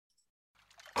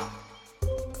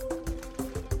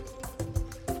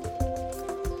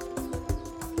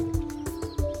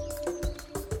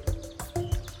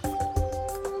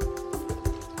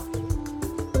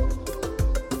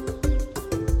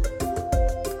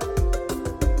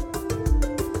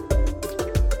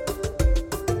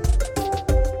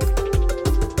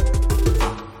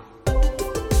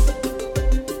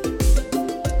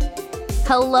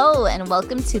Hello, and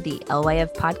welcome to the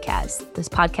LYF podcast. This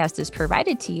podcast is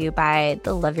provided to you by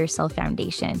the Love Yourself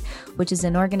Foundation, which is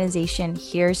an organization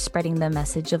here spreading the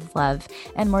message of love,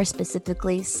 and more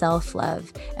specifically,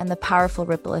 self-love, and the powerful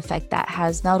ripple effect that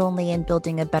has not only in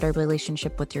building a better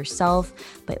relationship with yourself,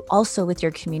 but also with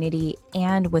your community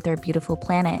and with our beautiful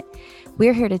planet.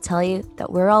 We're here to tell you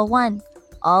that we're all one.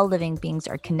 All living beings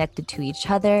are connected to each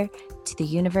other, to the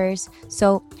universe.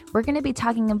 So we're going to be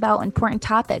talking about important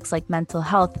topics like mental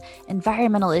health,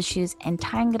 environmental issues, and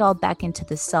tying it all back into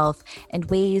the self in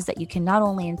ways that you can not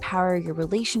only empower your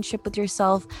relationship with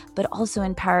yourself, but also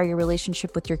empower your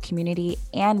relationship with your community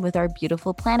and with our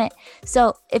beautiful planet.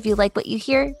 So if you like what you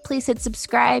hear, please hit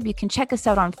subscribe. You can check us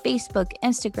out on Facebook,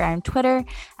 Instagram, Twitter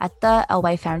at the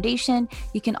LY Foundation.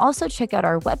 You can also check out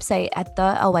our website at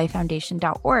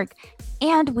thelyfoundation.org.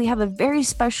 And we have a very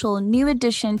special new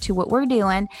addition to what we're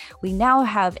doing. We now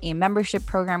have a membership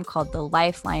program called the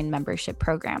Lifeline Membership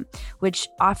Program, which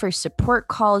offers support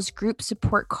calls, group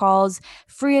support calls,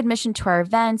 free admission to our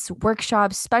events,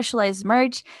 workshops, specialized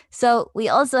merch. So we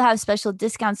also have special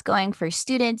discounts going for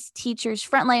students, teachers,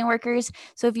 frontline workers.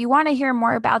 So if you want to hear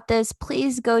more about this,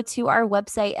 please go to our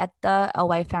website at the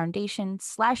LY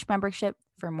Foundation/membership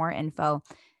for more info.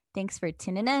 Thanks for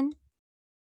tuning in.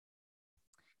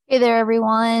 Hey there,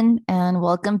 everyone, and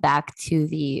welcome back to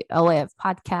the LYF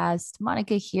podcast.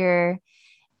 Monica here,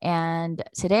 and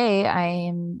today I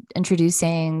am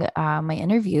introducing my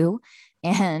interview,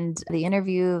 and the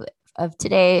interview of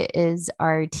today is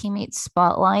our teammate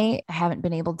spotlight. I haven't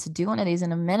been able to do one of these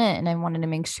in a minute, and I wanted to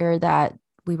make sure that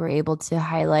we were able to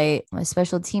highlight my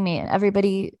special teammate. And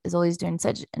everybody is always doing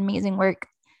such amazing work,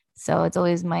 so it's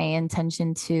always my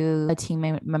intention to a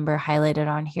team member highlighted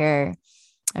on here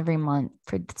every month.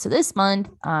 So this month,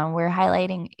 we're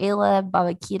highlighting Ayla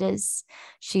Babakitis.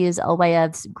 She is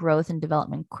LYF's Growth and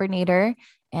Development Coordinator,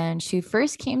 and she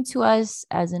first came to us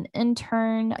as an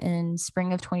intern in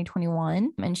spring of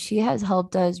 2021, and she has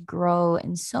helped us grow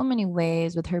in so many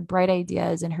ways with her bright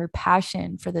ideas and her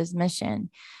passion for this mission.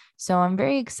 So I'm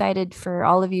very excited for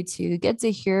all of you to get to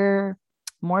hear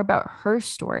more about her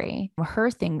story,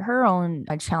 her own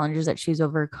challenges that she's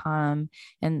overcome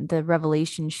and the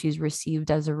revelation she's received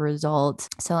as a result.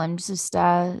 So I'm just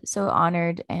so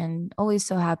honored and always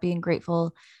so happy and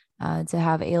grateful to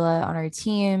have Ayla on our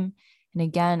team. And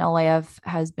again, LYF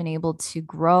has been able to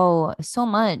grow so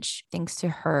much thanks to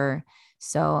her.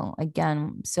 So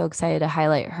again, so excited to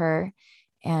highlight her.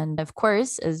 And of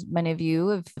course, as many of you,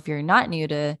 if you're not new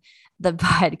to the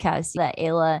podcast, that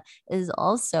Ayla is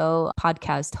also a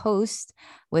podcast host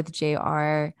with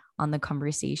JR on the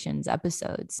Conversations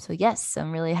episodes. So yes,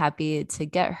 I'm really happy to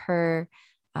get her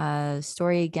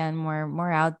story again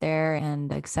more out there,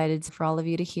 and excited for all of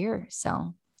you to hear.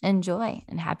 So enjoy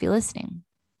and happy listening.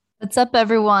 What's up,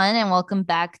 everyone, and welcome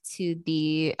back to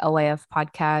the LYF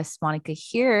podcast. Monica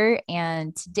here,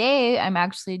 and today I'm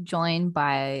actually joined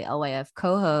by LYF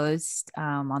co-host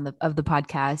of the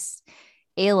podcast,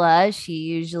 Ayla. She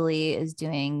usually is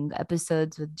doing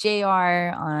episodes with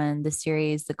JR on the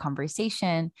series The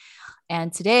Conversation,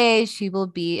 and today she will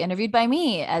be interviewed by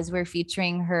me as we're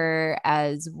featuring her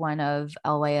as one of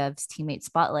LYF's teammate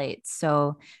spotlights.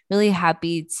 So really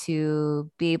happy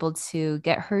to be able to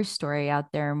get her story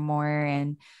out there more,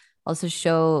 and also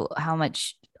show how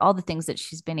much all the things that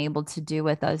she's been able to do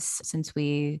with us since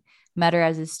we met her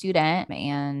as a student,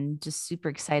 and just super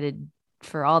excited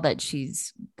for all that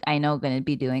she's, I know, going to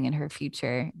be doing in her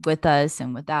future with us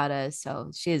and without us.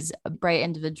 So she is a bright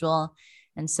individual,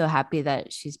 and so happy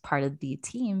that she's part of the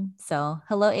team. So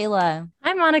hello, Ayla.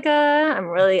 Hi, Monica. I'm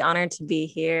really honored to be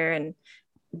here and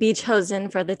be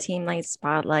chosen for the Team Light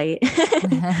Spotlight.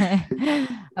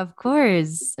 Of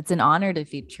course, it's an honor to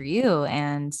feature you,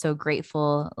 and so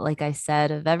grateful, like I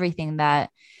said, of everything that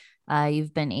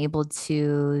you've been able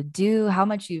to do, how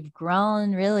much you've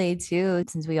grown really too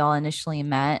since we all initially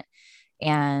met,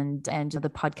 and the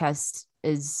podcast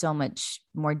is so much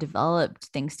more developed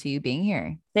thanks to you being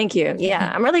here. Thank you.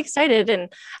 Yeah, I'm really excited.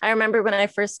 And I remember when I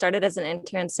first started as an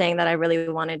intern saying that I really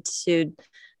wanted to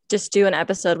just do an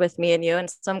episode with me and you. And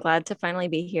so I'm glad to finally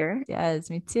be here.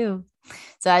 Yes, me too.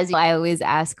 So as I always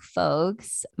ask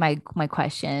folks, my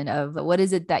question of what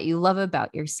is it that you love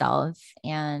about yourself,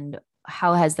 and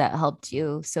how has that helped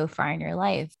you so far in your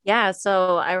life? Yeah.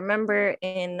 So I remember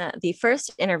in the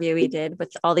first interview we did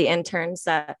with all the interns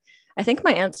that I think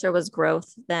my answer was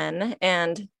growth then,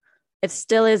 and it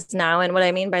still is now. And what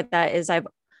I mean by that is I've,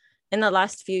 in the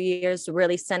last few years,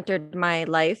 really centered my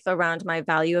life around my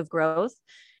value of growth.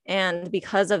 And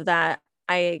because of that,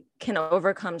 I can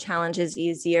overcome challenges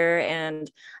easier, and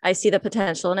I see the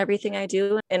potential in everything I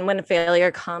do. And when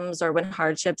failure comes or when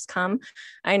hardships come,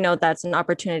 I know that's an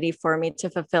opportunity for me to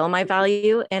fulfill my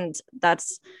value. And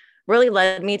that's really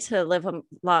led me to live a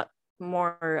lot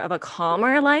more of a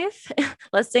calmer life,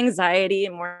 less anxiety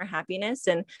and more happiness.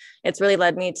 And it's really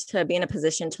led me to be in a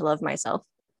position to love myself.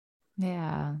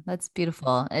 Yeah, that's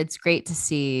beautiful. It's great to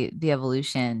see the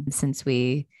evolution since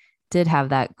we did have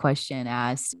that question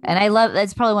asked. And I love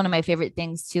that's probably one of my favorite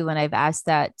things too when I've asked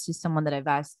that to someone that I've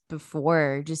asked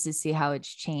before, just to see how it's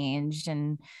changed.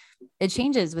 And it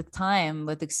changes with time,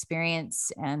 with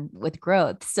experience, and with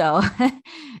growth. So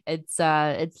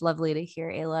it's lovely to hear,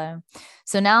 Ayla.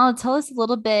 So now tell us a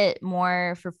little bit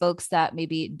more for folks that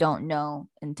maybe don't know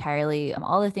entirely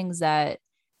all the things that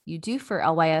you do for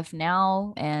LYF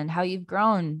now and how you've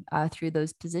grown through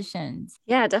those positions.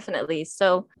 Yeah, definitely.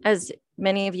 So, as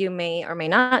many of you may or may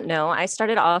not know, I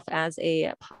started off as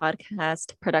a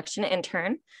podcast production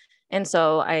intern. And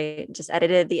so I just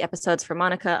edited the episodes for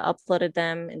Monica, uploaded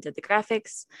them, and did the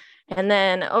graphics. And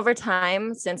then over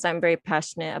time, since I'm very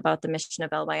passionate about the mission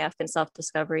of LYF and self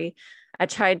discovery, I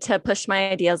tried to push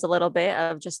my ideas a little bit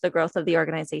of just the growth of the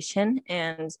organization.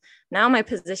 And now my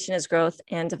position is growth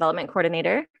and development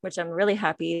coordinator, which I'm really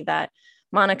happy that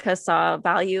Monica saw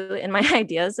value in my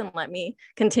ideas and let me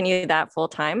continue that full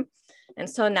time. And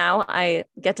so now I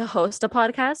get to host a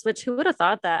podcast, which who would have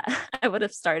thought that I would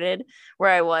have started where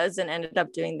I was and ended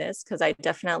up doing this, because I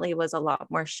definitely was a lot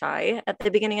more shy at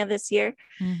the beginning of this year.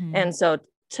 Mm-hmm. And so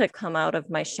to come out of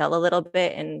my shell a little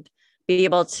bit and be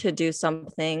able to do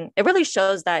something, it really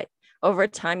shows that over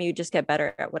time you just get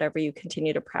better at whatever you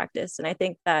continue to practice. And I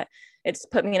think that it's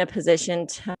put me in a position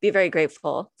to be very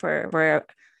grateful for where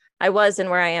I was and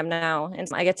where I am now. And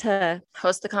I get to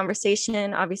host the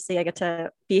conversation. Obviously, I get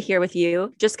to be here with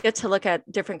you, just get to look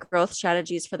at different growth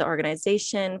strategies for the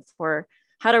organization, for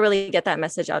how to really get that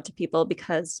message out to people,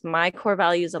 because my core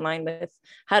values align with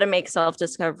how to make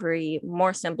self-discovery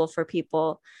more simple for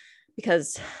people,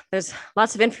 because there's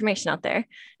lots of information out there.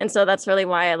 And so that's really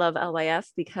why I love LYF,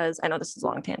 because I know this is a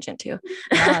long tangent too.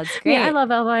 No, it's great. Yeah, I love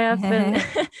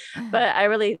LYF. But I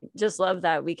really just love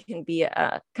that we can be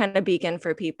a kind of beacon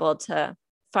for people to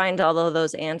find all of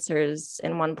those answers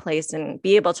in one place and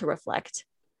be able to reflect.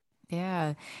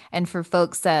 Yeah. And for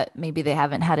folks that maybe they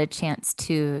haven't had a chance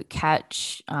to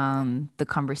catch the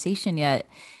conversation yet,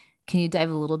 can you dive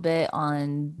a little bit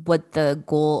on what the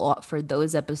goal for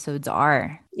those episodes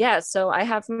are? Yeah, so I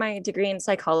have my degree in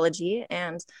psychology,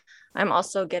 and I'm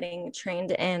also getting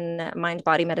trained in mind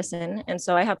body medicine. And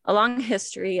so I have a long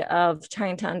history of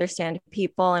trying to understand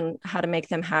people and how to make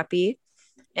them happy.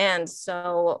 And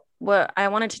so, what I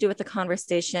wanted to do with the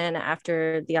conversation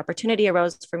after the opportunity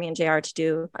arose for me and JR to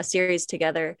do a series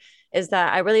together is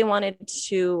that I really wanted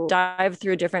to dive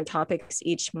through different topics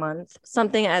each month,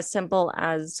 something as simple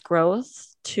as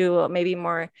growth to maybe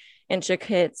more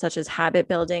intricate, such as habit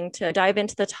building, to dive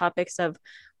into the topics of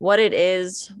what it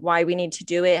is, why we need to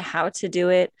do it, how to do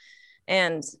it.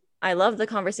 And I love the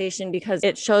conversation because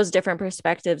it shows different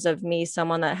perspectives of me,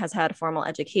 someone that has had formal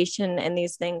education in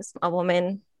these things, a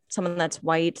woman, someone that's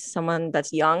white, someone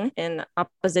that's young, in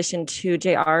opposition to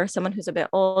JR, someone who's a bit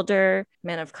older,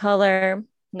 man of color,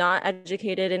 not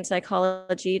educated in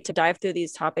psychology, to dive through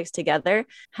these topics together,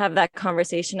 have that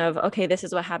conversation of, okay, this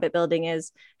is what habit building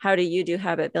is. How do you do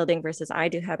habit building versus I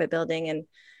do habit building? And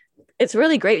it's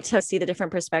really great to see the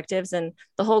different perspectives. And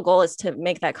the whole goal is to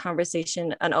make that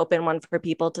conversation an open one for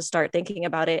people to start thinking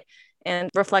about it and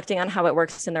reflecting on how it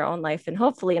works in their own life and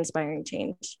hopefully inspiring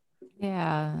change.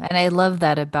 Yeah. And I love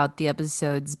that about the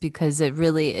episodes because it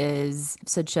really is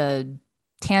such a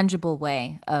tangible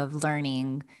way of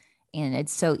learning. And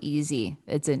it's so easy.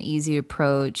 It's an easy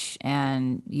approach.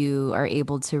 And you are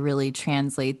able to really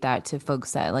translate that to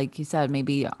folks that, like you said,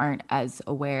 maybe aren't as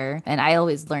aware. And I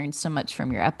always learn so much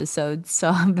from your episodes. So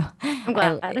I'm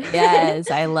glad. yes,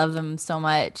 I love them so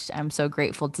much. I'm so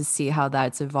grateful to see how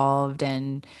that's evolved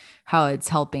and how it's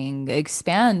helping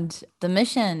expand the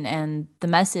mission and the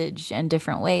message in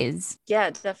different ways. Yeah,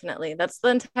 definitely. That's the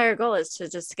entire goal, is to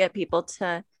just get people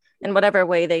to, in whatever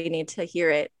way they need to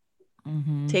hear it,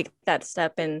 Mm-hmm. take that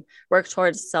step and work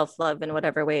towards self-love in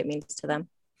whatever way it means to them.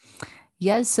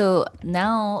 Yeah, so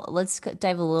now let's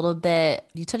dive a little bit.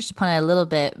 You touched upon it a little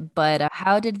bit, but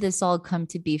how did this all come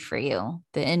to be for you?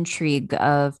 The intrigue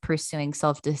of pursuing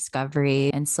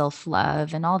self-discovery and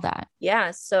self-love and all that. Yeah,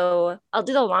 so I'll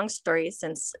do the long story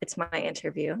since it's my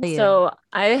interview. Yeah. So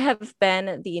I have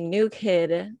been the new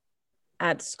kid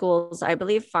at schools, I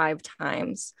believe 5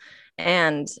 times.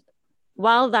 And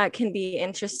while that can be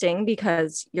interesting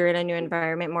because you're in a new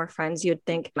environment, more friends, you'd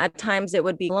think at times it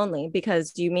would be lonely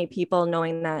because you meet people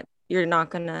knowing that you're not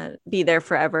going to be there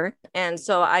forever. And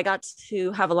so I got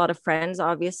to have a lot of friends,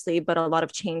 obviously, but a lot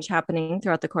of change happening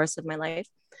throughout the course of my life.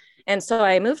 And so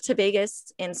I moved to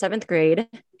Vegas in seventh grade,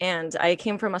 and I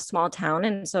came from a small town.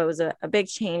 And so it was a big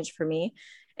change for me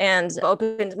and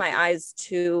opened my eyes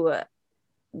to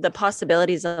the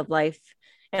possibilities of life.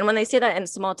 And when they say that in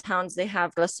small towns, they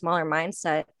have a smaller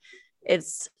mindset,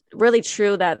 it's really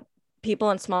true that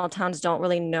people in small towns don't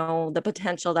really know the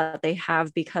potential that they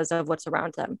have because of what's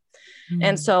around them.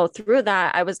 And so through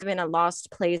that, I was given a lost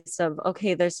place of,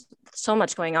 okay, there's so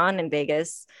much going on in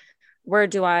Vegas. Where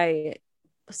do I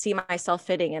see myself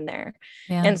fitting in there?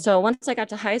 Yeah. And so once I got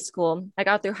to high school, I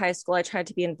got through high school, I tried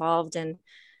to be involved and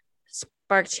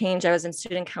spark change. I was in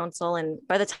student council. And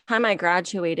by the time I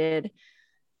graduated,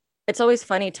 it's always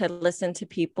funny to listen to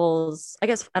people's, I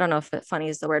guess, I don't know if funny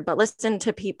is the word, but listen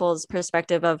to people's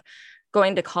perspective of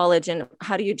going to college and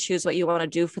how do you choose what you want to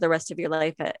do for the rest of your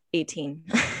life at 18.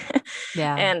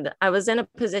 Yeah. And I was in a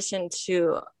position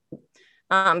to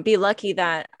be lucky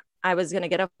that I was going to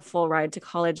get a full ride to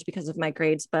college because of my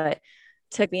grades, but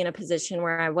to be in a position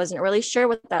where I wasn't really sure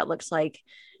what that looks like.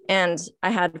 And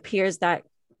I had peers that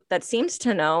seems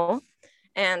to know,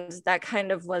 and that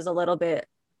kind of was a little bit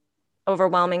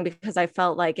overwhelming because I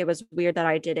felt like it was weird that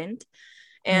I didn't.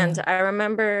 And I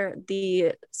remember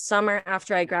the summer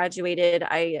after I graduated,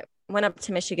 I went up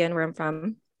to Michigan, where I'm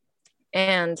from,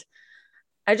 and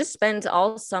I just spent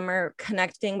all summer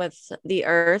connecting with the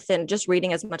earth and just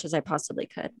reading as much as I possibly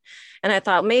could. And I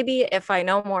thought maybe if I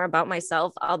know more about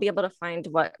myself, I'll be able to find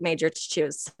what major to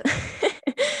choose.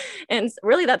 And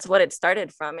really, that's what it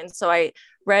started from. And so I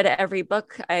read every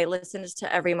book. I listened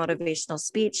to every motivational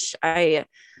speech. I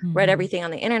read everything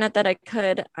on the internet that I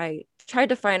could. I tried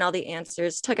to find all the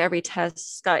answers, took every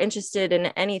test, got interested in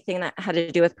anything that had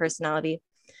to do with personality,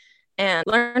 and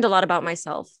learned a lot about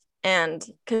myself and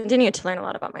continued to learn a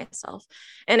lot about myself.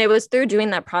 And it was through doing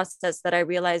that process that I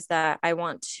realized that I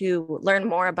want to learn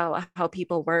more about how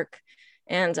people work.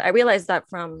 And I realized that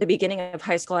from the beginning of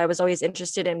high school, I was always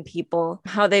interested in people,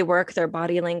 how they work, their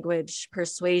body language,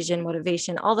 persuasion,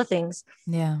 motivation, all the things.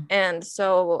 Yeah. And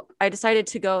so I decided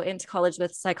to go into college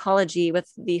with psychology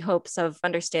with the hopes of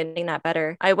understanding that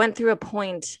better. I went through a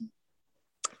point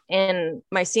in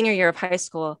my senior year of high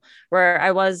school where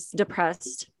I was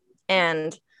depressed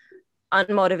and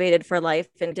unmotivated for life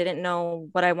and didn't know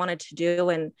what I wanted to do.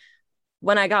 And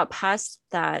when I got past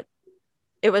that,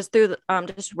 it was through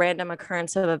just random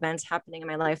occurrence of events happening in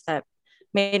my life that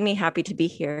made me happy to be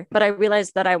here. But I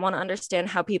realized that I want to understand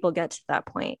how people get to that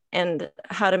point and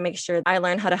how to make sure I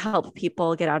learn how to help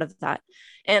people get out of that.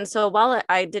 And so while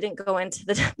I didn't go into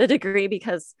the degree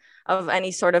because of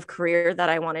any sort of career that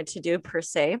I wanted to do per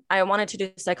se, I wanted to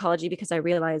do psychology because I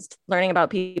realized learning about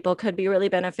people could be really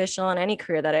beneficial in any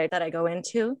career that I go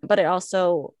into, but it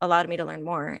also allowed me to learn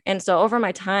more. And so over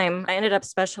my time, I ended up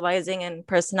specializing in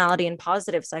personality and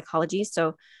positive psychology.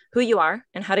 So who you are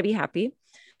and how to be happy,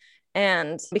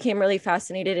 and became really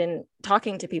fascinated in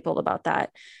talking to people about that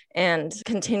and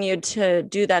continued to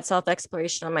do that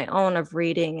self-exploration on my own of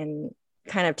reading and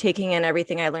kind of taking in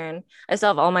everything I learned. I still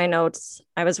have all my notes.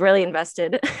 I was really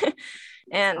invested.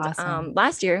 And Awesome.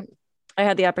 Last year, I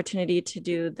had the opportunity to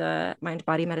do the mind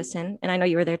body medicine. And I know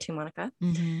you were there too, Monica.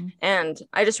 And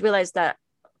I just realized that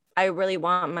I really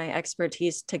want my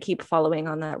expertise to keep following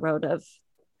on that road of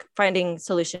finding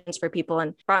solutions for people,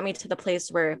 and brought me to the place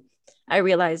where I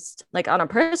realized, like on a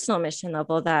personal mission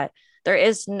level, that there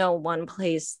is no one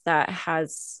place that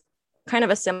has kind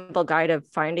of a simple guide of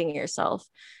finding yourself.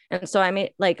 And so I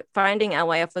made like finding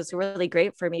LYF was really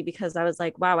great for me because I was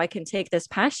like, wow, I can take this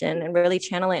passion and really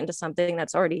channel it into something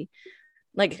that's already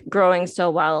like growing so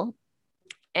well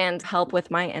and help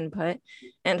with my input.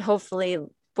 And hopefully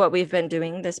what we've been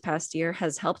doing this past year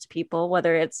has helped people,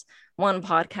 whether it's one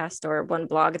podcast or one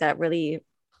blog that really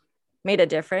made a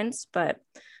difference. But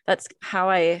that's how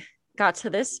I got to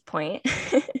this point.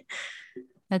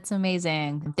 That's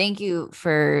amazing. Thank you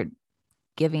for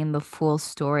giving the full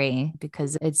story,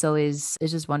 because it's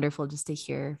just wonderful just to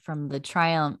hear from the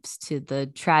triumphs to the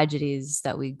tragedies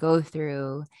that we go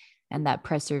through and that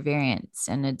perseverance.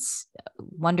 And it's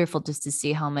wonderful just to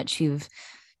see how much you've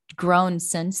grown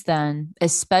since then,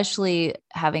 especially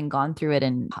having gone through it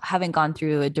and having gone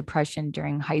through a depression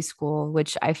during high school,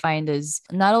 which I find is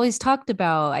not always talked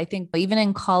about. I think even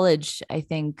in college, I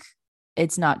think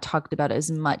it's not talked about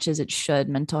as much as it should,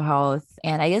 mental health.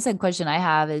 And I guess a question I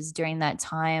have is, during that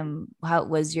time,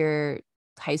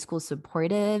 high school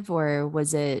supportive, or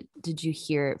did you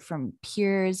hear it from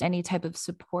peers, any type of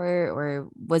support, or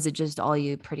was it just all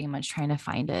you pretty much trying to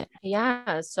find it?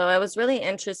 Yeah. So it was really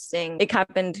interesting. It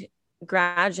happened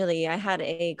gradually. I had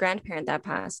a grandparent that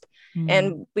passed, Mm,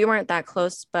 and we weren't that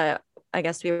close, but I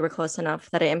guess we were close enough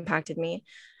that it impacted me.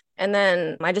 And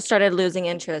then I just started losing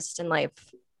interest in life.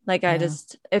 Like yeah.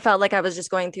 it felt like I was just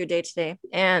going through day to day.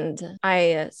 And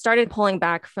I started pulling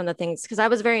back from the things because I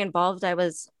was very involved. I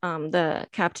was the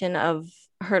captain of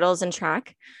hurdles and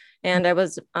track, and I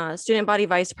was student body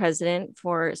vice president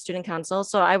for student council.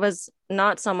 So I was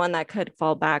not someone that could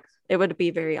fall back. It would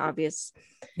be very obvious,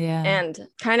 Yeah. and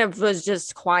kind of was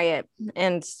just quiet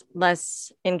and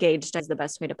less engaged, is the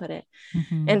best way to put it.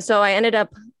 Mm-hmm. And so I ended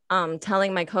up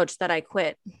telling my coach that I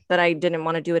quit, that I didn't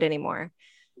want to do it anymore.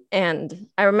 And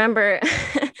I remember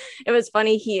it was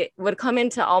funny. He would come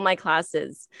into all my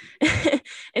classes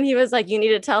and he was like, you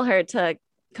need to tell her to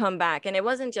come back. And it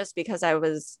wasn't just because I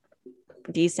was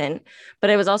decent, but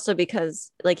it was also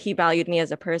because like he valued me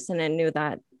as a person and knew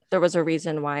that there was a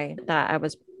reason why that I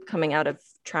was coming out of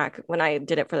track when I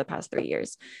did it for the past 3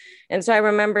 years. And so I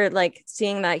remember like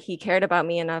seeing that he cared about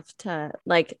me enough to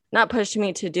like not push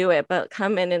me to do it, but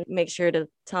come in and make sure to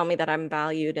tell me that I'm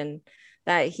valued and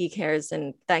that he cares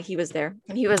and that he was there.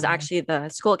 And he was Yeah. actually the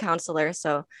school counselor.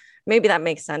 So maybe that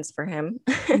makes sense for him.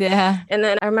 Yeah. And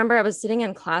then I remember I was sitting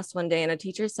in class one day and a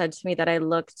teacher said to me that I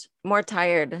looked more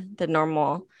tired than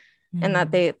normal and that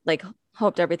Mm, they like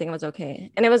hoped everything was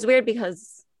okay. And it was weird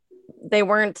because they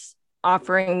weren't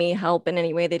offering me help in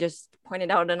any way. They just pointed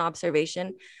out an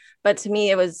observation. But to me,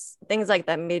 it was things like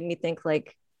that made me think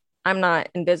like I'm not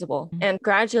invisible. mm, And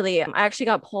gradually, I actually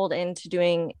got pulled into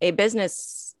doing a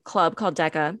business club called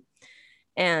DECA.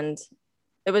 And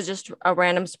it was just a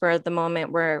random spur of the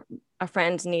moment where a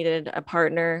friend needed a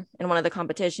partner in one of the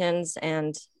competitions.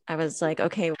 And I was like,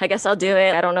 okay, I guess I'll do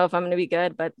it. I don't know if I'm going to be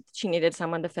good, but she needed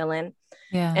someone to fill in.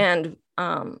 yeah. And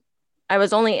I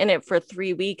was only in it for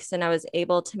 3 weeks and I was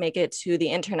able to make it to the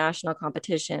international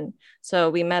competition. So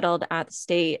we medaled at the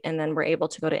state and then we're able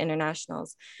to go to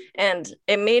internationals. And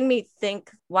it made me think,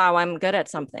 wow, I'm good at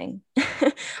something.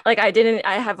 Like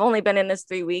I have only been in this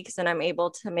 3 weeks and I'm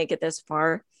able to make it this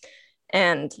far.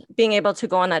 And being able to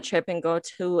go on that trip and go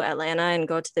to Atlanta and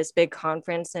go to this big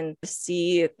conference and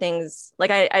see things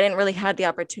like I didn't really had the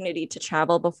opportunity to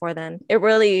travel before then. It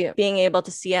really being able to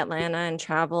see Atlanta and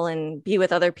travel and be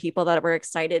with other people that were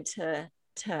excited to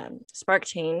spark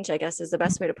change, I guess is the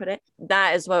best way to put it.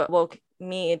 That is what woke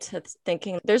me to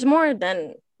thinking there's more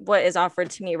than what is offered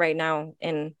to me right now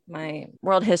in my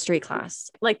world history class.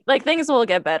 Like things will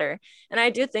get better. And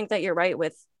I do think that you're right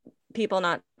with people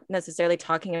not necessarily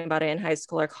talking about it in high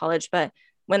school or college, but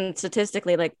when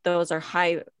statistically like those are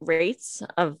high rates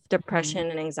of Mhm. depression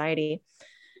and anxiety.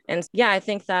 And yeah, I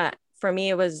think that for me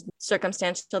it was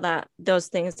circumstantial that those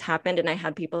things happened and I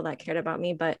had people that cared about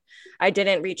me, but I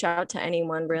didn't reach out to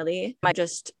anyone really. I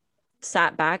just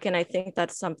sat back, and I think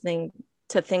that's something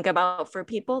to think about for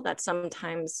people, that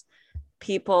sometimes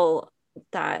people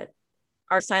that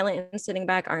are silent and sitting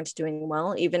back aren't doing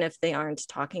well, even if they aren't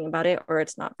talking about it or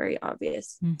it's not very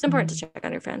obvious. It's important to Mhm. check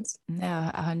on your friends.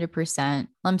 Yeah, 100%.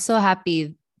 I'm so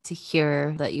happy to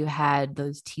hear that you had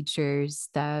those teachers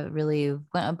that really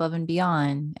went above and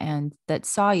beyond and that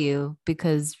saw you,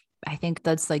 because I think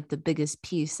that's like the biggest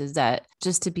piece, is that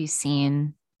just to be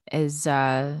seen is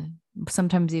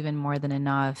sometimes even more than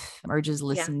enough, or just Yeah,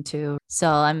 listened to. So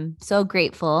I'm so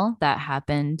grateful that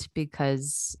happened,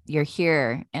 because you're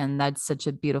here and that's such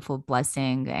a beautiful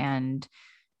blessing. And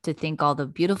to think all the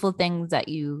beautiful things that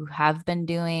you have been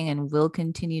doing and will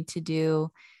continue to do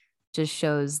just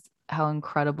shows how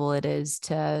incredible it is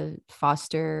to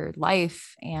foster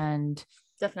life. And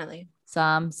definitely. so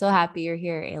I'm so happy you're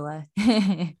here,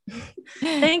 Ayla.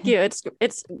 Thank you.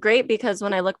 It's great because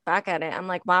when I look back at it, I'm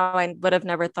like, wow, I would have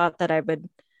never thought that I would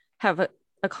have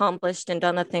accomplished and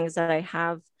done the things that I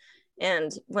have.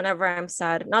 And whenever I'm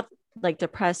sad, not like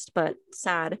depressed, but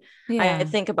sad, I Yeah,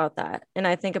 think about that. And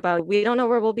I think about we don't know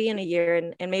where we'll be in a year,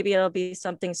 and maybe it'll be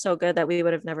something so good that we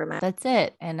would have never met. that's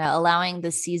it. And allowing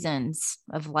the seasons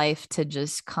of life to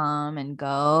just come and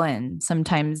go. And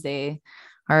sometimes they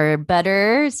are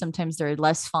better, sometimes they're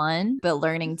less fun, but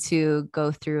learning to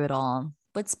go through it all.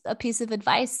 What's a piece of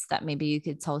advice that maybe you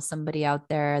could tell somebody out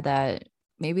there that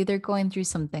maybe they're going through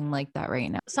something like that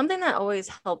right now? Something that always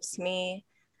helps me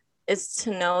is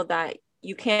to know that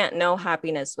you can't know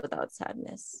happiness without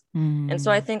sadness. And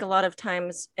so I Mm, think a lot of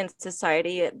times in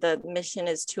society, the mission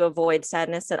is to avoid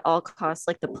sadness at all costs,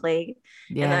 like the plague.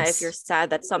 And that if you're yes. sad,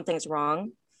 that something's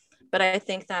wrong. But I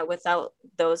think that without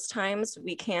those times,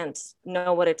 we can't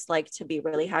know what it's like to be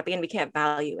really happy and we can't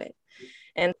value it.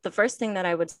 And the first thing that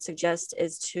I would suggest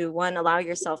is to, one, allow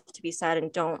yourself to be sad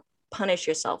and don't punish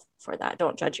yourself for that.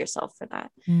 Don't judge yourself for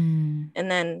that. And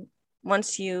then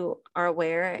once you are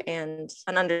aware and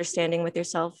an understanding with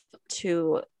yourself,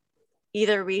 to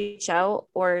either reach out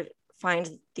or find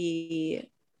the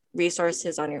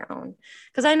resources on your own.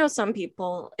 Because I know some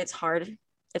people, it's hard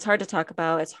to talk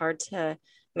about. It's hard to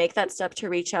make that step to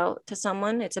reach out to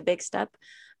someone. It's a big step,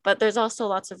 but there's also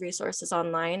lots of resources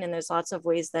online, and there's lots of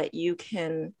ways that you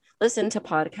can listen to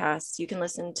podcasts. You can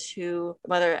listen to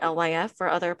whether LYF or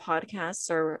other podcasts,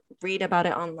 or read about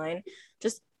it online.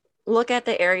 Just look at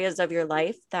the areas of your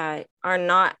life that are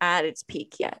not at its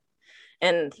peak yet.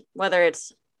 And whether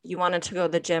it's you wanted to go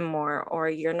to the gym more, or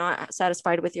you're not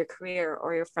satisfied with your career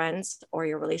or your friends or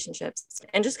your relationships,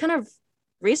 and just kind of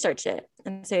research it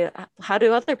and say, how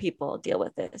do other people deal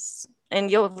with this?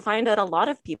 And you'll find that a lot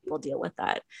of people deal with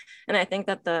that. And I think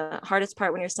that the hardest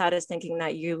part when you're sad is thinking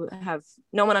that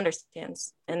no one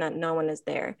understands and that no one is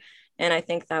there. And I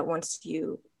think that once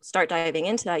you start diving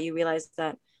into that, you realize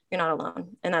that you're not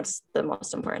alone. And that's the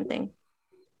most important thing.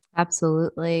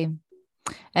 Absolutely.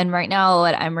 And right now,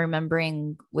 what I'm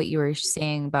remembering what you were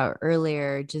saying about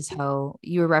earlier, just how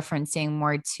you were referencing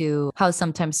more to how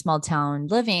sometimes small town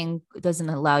living doesn't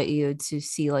allow you to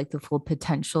see like the full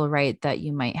potential, right, that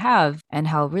you might have, and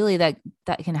how really that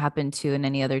can happen too in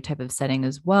any other type of setting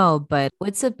as well. But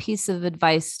what's a piece of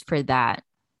advice for that?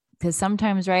 Because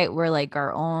sometimes, right, we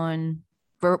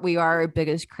are our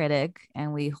biggest critic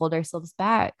and we hold ourselves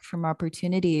back from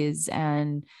opportunities.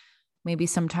 And maybe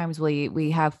sometimes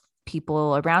we have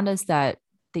people around us that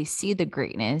they see the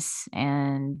greatness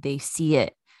and they see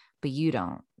it, but you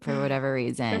don't, for whatever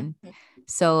reason.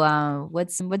 So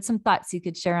what's some thoughts you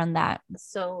could share on that?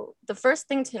 So the first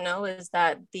thing to know is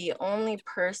that the only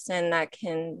person that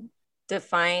can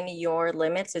define your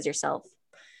limits is yourself.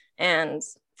 And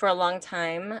for a long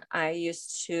time, I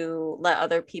used to let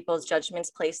other people's judgments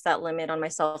place that limit on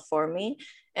myself for me.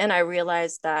 And I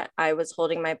realized that I was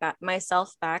holding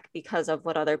myself back because of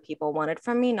what other people wanted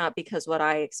from me, not because what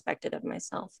I expected of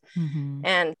myself.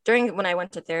 And when I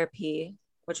went to therapy,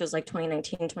 which was like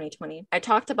 2019, 2020, I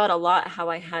talked about a lot how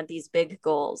I had these big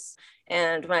goals.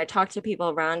 And when I talked to people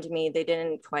around me, they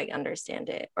didn't quite understand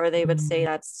it, or they would say,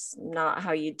 that's not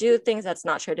how you do things. That's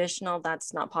not traditional.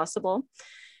 That's not possible.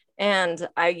 And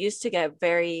I used to get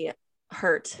very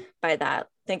hurt by that,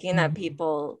 thinking that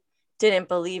people didn't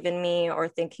believe in me, or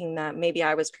thinking that maybe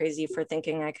I was crazy for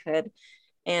thinking I could.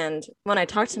 And when I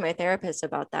talked to my therapist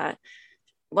about that,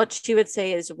 what she would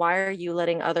say is, why are you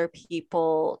letting other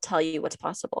people tell you what's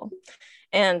possible?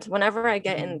 And whenever I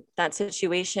get in that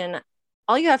situation,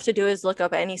 all you have to do is look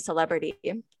up any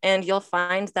celebrity, and you'll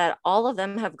find that all of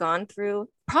them have gone through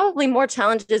probably more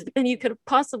challenges than you could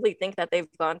possibly think that they've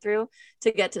gone through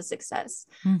to get to success.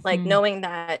 Like knowing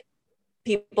that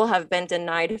people have been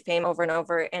denied fame over and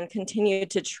over and continue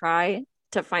to try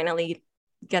to finally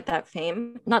get that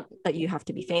fame. Not that you have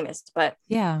to be famous, but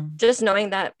just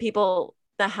knowing that people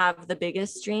that have the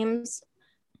biggest dreams,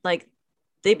 like,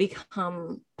 they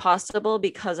become possible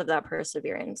because of that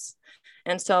perseverance.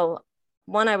 And so,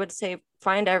 one, I would say,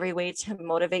 find every way to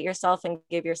motivate yourself and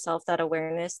give yourself that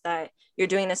awareness that you're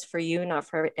doing this for you, not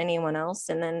for anyone else.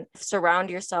 And then surround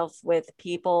yourself with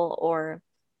people or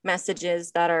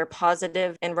messages that are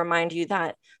positive and remind you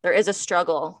that there is a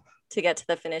struggle to get to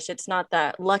the finish. It's not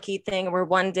that lucky thing where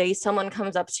one day someone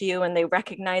comes up to you and they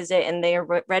recognize it and they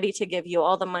are ready to give you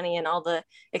all the money and all the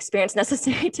experience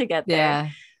necessary to get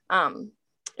there.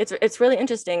 It's really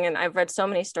interesting. And I've read so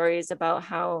many stories about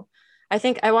how, I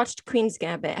think I watched Queen's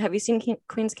Gambit. Have you seen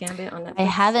Queen's Gambit on Netflix? I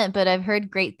haven't, but I've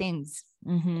heard great things.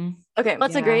 Okay, well,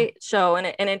 it's a great show, and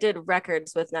it did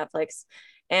records with Netflix.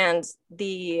 And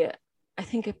the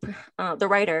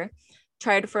writer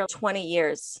tried for 20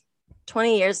 years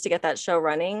to get that show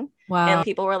running. Wow. And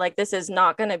people were like, this is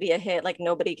not going to be a hit. Like,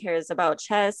 nobody cares about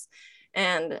chess.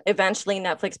 And eventually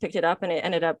Netflix picked it up, and it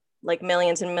ended up like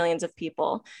millions and millions of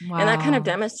people. Wow. And that kind of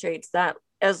demonstrates that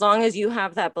as long as you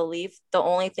have that belief, the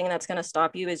only thing that's going to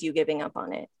stop you is you giving up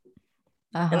on it.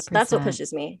 100%. And so that's what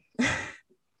pushes me.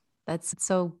 That's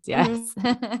so, yes.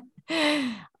 Man,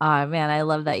 I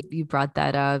love that you brought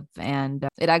that up. And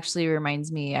it actually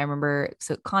reminds me, I remember,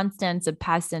 so Constance, a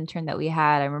past intern that we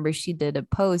had, I remember she did a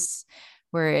post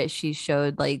where she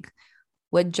showed like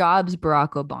what jobs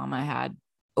Barack Obama had,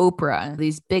 Oprah,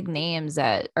 these big names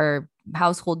that are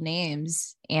household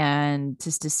names, and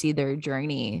just to see their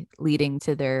journey leading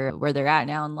to where they're at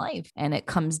now in life. And it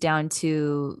comes down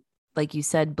to, like you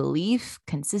said, belief,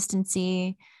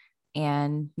 consistency,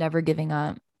 and never giving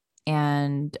up.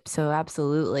 And so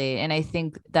absolutely. And I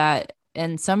think that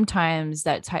And sometimes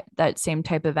that same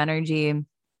type of energy,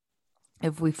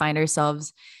 if we find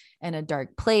ourselves in a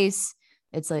dark place,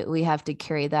 it's like we have to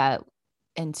carry that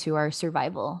into our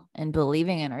survival and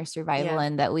believing in our survival, Yeah.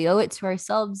 and that we owe it to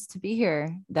ourselves to be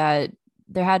here, that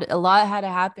a lot had to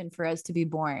happen for us to be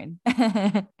born.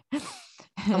 A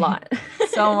lot.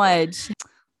 So much.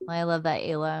 I love that,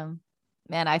 Ayla.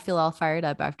 Man, I feel all fired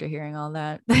up after hearing all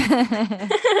that.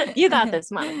 You got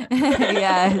this, Mom.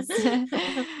 Yes.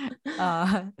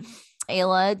 Uh,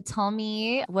 Ayla, tell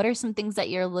me, what are some things that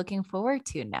you're looking forward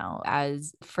to now,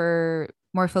 as for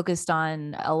more focused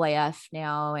on LYF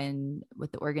now and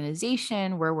with the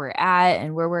organization, where we're at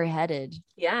and where we're headed?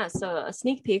 Yeah, so a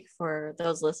sneak peek for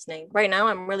those listening. Right now,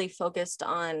 I'm really focused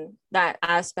on that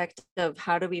aspect of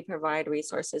how do we provide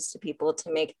resources to people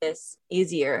to make this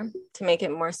easier, to make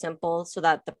it more simple so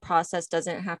that the process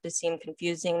doesn't have to seem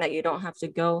confusing, that you don't have to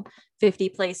go 50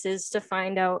 places to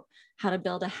find out how to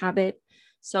build a habit.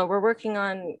 So we're working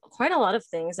on quite a lot of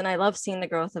things, and I love seeing the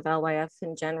growth of LYF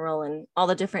in general and all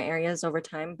the different areas over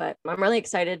time. But I'm really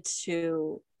excited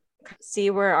to see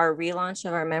where our relaunch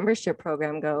of our membership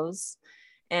program goes.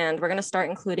 And we're going to start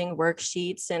including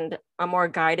worksheets and a more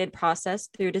guided process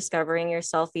through discovering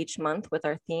yourself each month with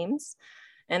our themes.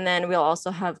 And then we'll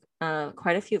also have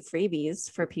quite a few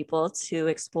freebies for people to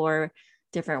explore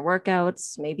different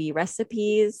workouts, maybe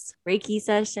recipes, Reiki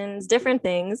sessions, different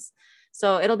things.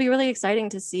 So it'll be really exciting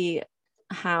to see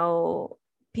how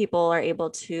people are able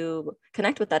to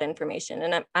connect with that information.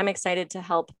 And I'm excited to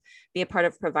help be a part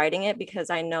of providing it, because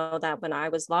I know that when I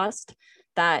was lost,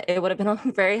 that it would have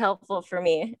been very helpful for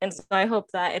me. And so I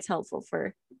hope that it's helpful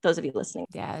for those of you listening.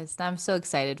 Yes, I'm so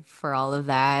excited for all of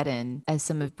that. And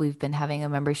we've been having a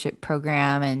membership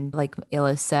program, and like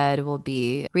Ayla said, we'll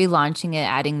be relaunching it,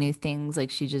 adding new things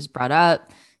like she just brought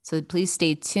up. So please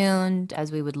stay tuned,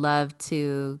 as we would love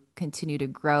to continue to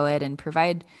grow it and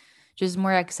provide just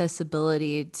more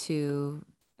accessibility to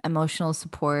emotional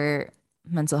support,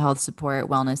 mental health support,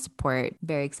 wellness support.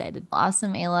 Very excited.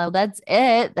 Awesome, Ayla. That's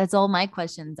it. That's all my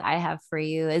questions I have for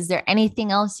you. Is there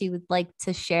anything else you would like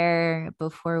to share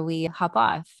before we hop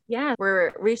off? Yeah,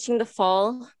 we're reaching the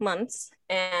fall months.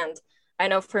 And I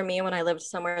know for me, when I lived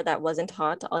somewhere that wasn't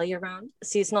hot all year round,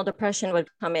 seasonal depression would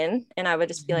come in and I would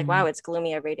just be like, wow, it's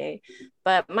gloomy every day.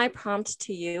 But my prompt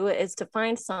to you is to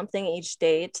find something each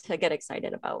day to get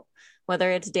excited about, whether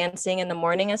it's dancing in the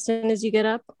morning as soon as you get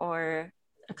up or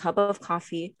a cup of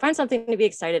coffee. Find something to be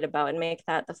excited about and make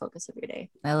that the focus of your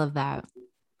day. I love that.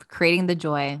 Creating the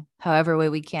joy however way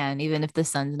we can, even if the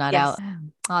sun's not Yes. out.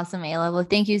 Awesome, Ayla. Well,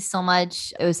 thank you so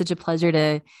much. It was such a pleasure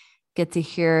to get to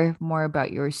hear more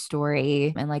about your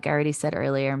story. And like I already said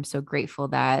earlier, I'm so grateful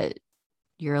that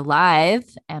you're alive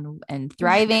and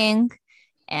thriving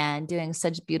and doing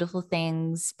such beautiful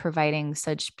things, providing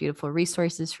such beautiful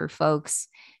resources for folks.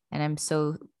 And I'm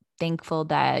so thankful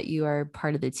that you are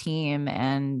part of the team,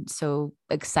 and so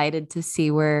excited to see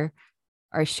where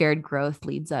our shared growth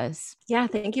leads us. Yeah,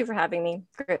 thank you for having me.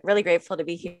 Really grateful to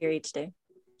be here each day.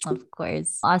 Of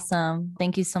course. Awesome.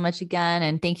 Thank you so much again.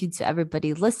 And thank you to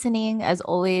everybody listening. As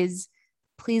always,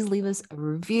 please leave us a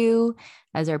review,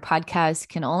 as our podcast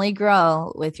can only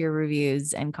grow with your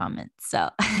reviews and comments. So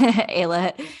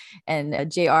Ayla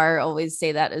and JR always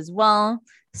say that as well.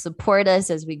 Support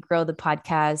us as we grow the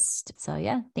podcast. So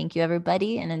yeah, thank you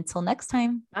everybody. And until next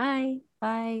time. Bye.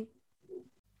 Bye.